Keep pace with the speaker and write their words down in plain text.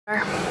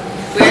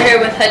We're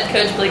here with head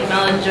coach Blake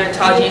Mellinger,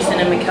 Taj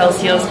Houston, and Mikel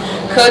Seals.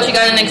 Coach, you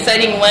got an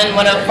exciting win,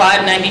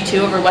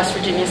 105-92 over West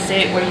Virginia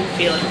State. What are you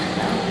feeling?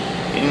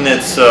 And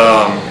it's,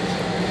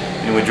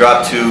 we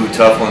dropped two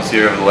tough ones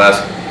here over the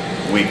last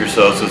week or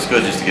so it's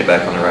good just to get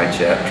back on the right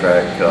track.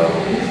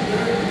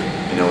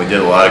 We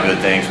did a lot of good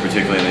things,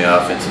 particularly in the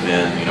offensive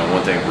end.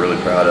 One thing I'm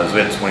really proud of is we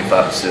had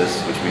 25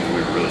 assists, which means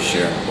we were really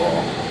sharing the ball.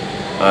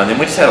 And then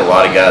we just had a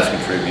lot of guys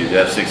contribute. You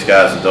have 6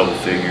 guys in double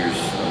figures.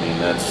 I mean,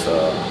 that's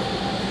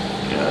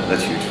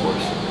huge for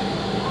us.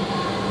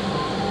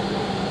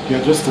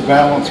 Yeah, just the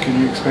balance, can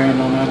you expand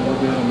on that a little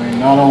bit? I mean,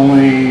 not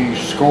only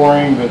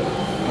scoring, but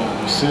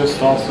assists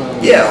also?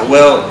 Yeah,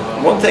 well,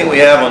 one thing we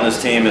have on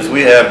this team is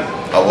we have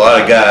a lot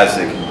of guys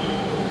that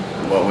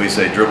can, what we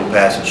say, dribble,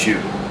 pass, and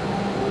shoot.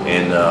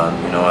 And,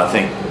 I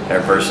think our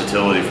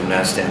versatility from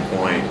that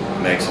standpoint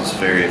makes us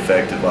very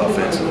effective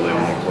offensively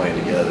when we're playing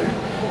together.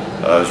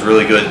 It was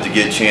really good to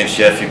get Chance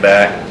Sheffy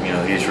back.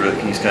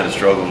 He's kind of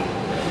struggled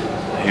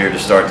here to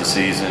start the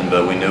season,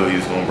 but we knew he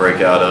was going to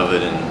break out of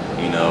it, and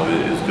it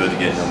was good to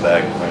get him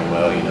back and playing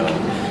well.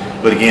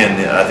 But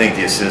again, I think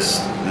the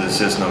assist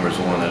number is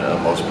the one that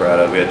I'm most proud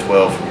of. We had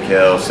 12 from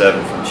Kel,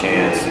 7 from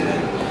Chance,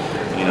 and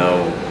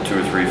 2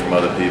 or 3 from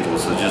other people.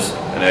 So just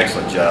an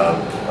excellent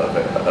job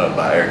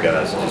by our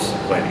guys just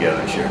playing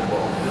together and sharing the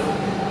ball.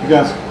 You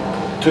guys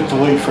took the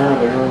lead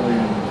fairly early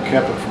and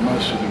kept it for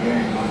most of the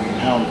game. I mean,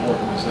 how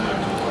important was that to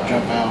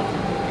jump out,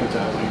 get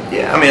that lead?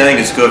 Yeah, I think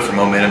it's good from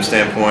a momentum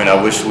standpoint. I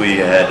wish we'd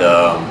have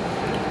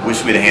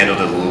handled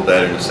it a little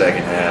better in the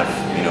second half.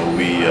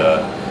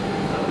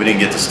 We didn't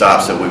get the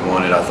stops that we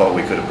wanted. I thought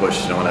we could have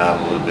pushed it on out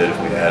a little bit if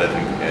we had it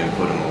and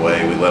put them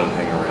away. We let them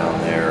hang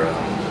around there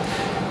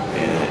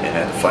and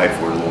had to fight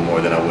for it a little more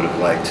than I would have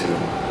liked to.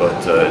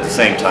 But at the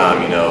same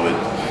time,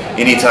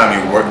 anytime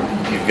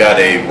you've got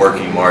a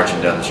working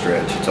margin down the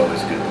stretch, it's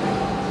always good.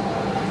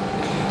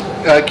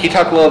 Can you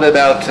talk a little bit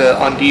about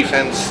on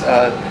defense?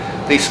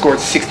 They scored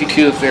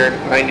 62 of their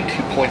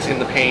 92 points in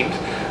the paint.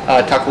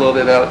 Talk a little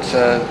bit about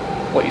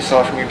what you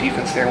saw from your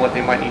defense there and what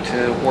they might need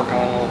to work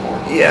on a little more.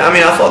 Yeah, I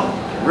thought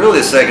really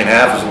the second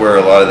half is where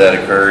a lot of that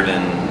occurred,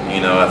 and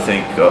I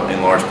think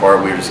in large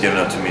part we were just giving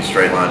up too many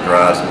straight line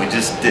drives, and we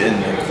just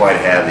didn't quite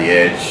have the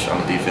edge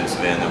on the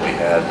defensive end that we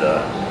had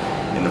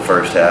in the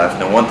first half.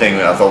 Now, one thing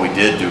I thought we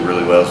did do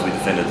really well is we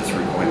defended the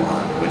three-point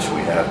line, which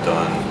we have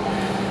done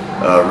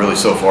really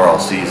so far all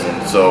season.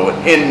 So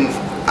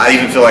I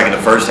even feel like in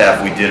the first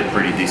half we did a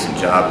pretty decent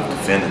job of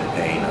defending the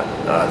paint.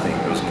 I think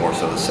it was more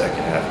so the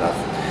second half. And I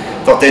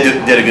thought they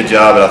did a good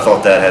job, but I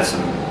thought that had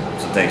some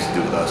things to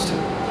do with us too.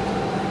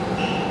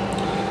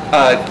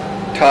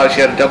 Taj,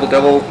 you had a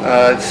double-double,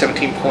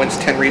 17 points,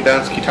 10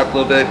 rebounds. Can you talk a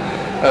little bit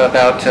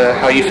about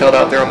how you felt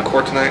out there on the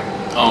court tonight?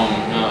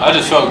 I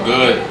just felt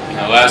good.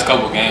 Last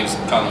couple of games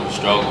kind of a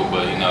struggle,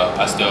 but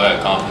I still had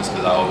confidence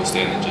because I always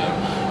stay in the gym.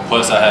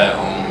 Plus, I had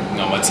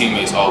my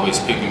teammates always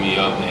picking me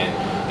up, and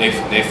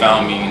they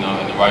found me in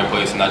the right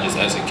place, and I just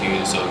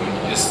executed. So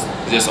it's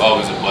just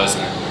always a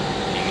blessing.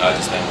 I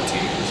just thank my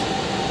teammates.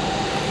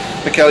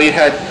 Mikel, you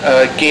had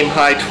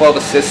game-high 12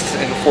 assists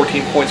and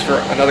 14 points for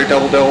another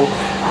double-double.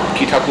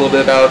 Can you talk a little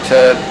bit about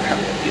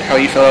how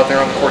you felt out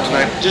there on the court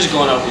tonight? Just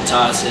going up with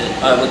Taj said,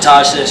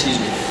 excuse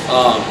me.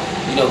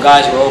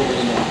 Guys were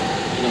open.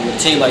 With a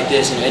team like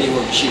this,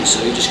 anyone can shoot.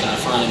 So you just gotta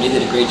find them. They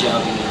did a great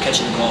job,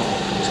 catching the ball,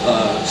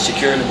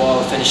 securing the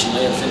ball, finishing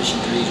layups, finishing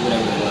threes,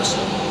 whatever it was. So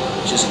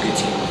it's just a good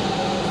team.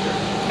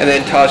 And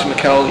then Taj and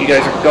Mikel, you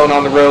guys are going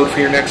on the road for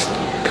your next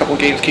couple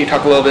games. Can you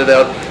talk a little bit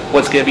about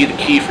what's going to be the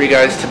key for you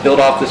guys to build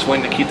off this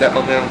win to keep that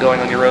momentum going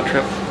on your road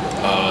trip?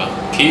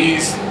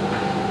 Keys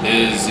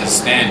is just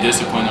staying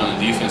disciplined on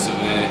the defensive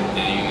end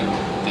and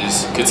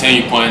just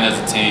continue playing as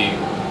a team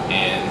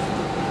and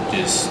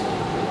just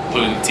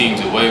putting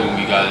teams away when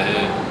we got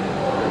ahead.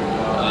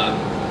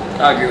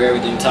 I agree with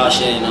everything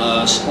Tasha, and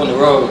on the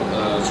road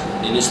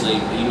in this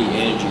league you need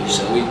energy,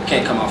 so we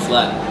can't come out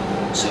flat.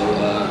 So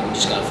we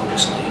just got to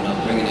focus on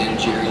bringing the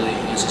energy early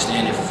and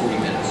sustain it for 40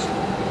 minutes.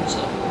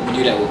 So if we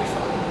do that, we'll be fine.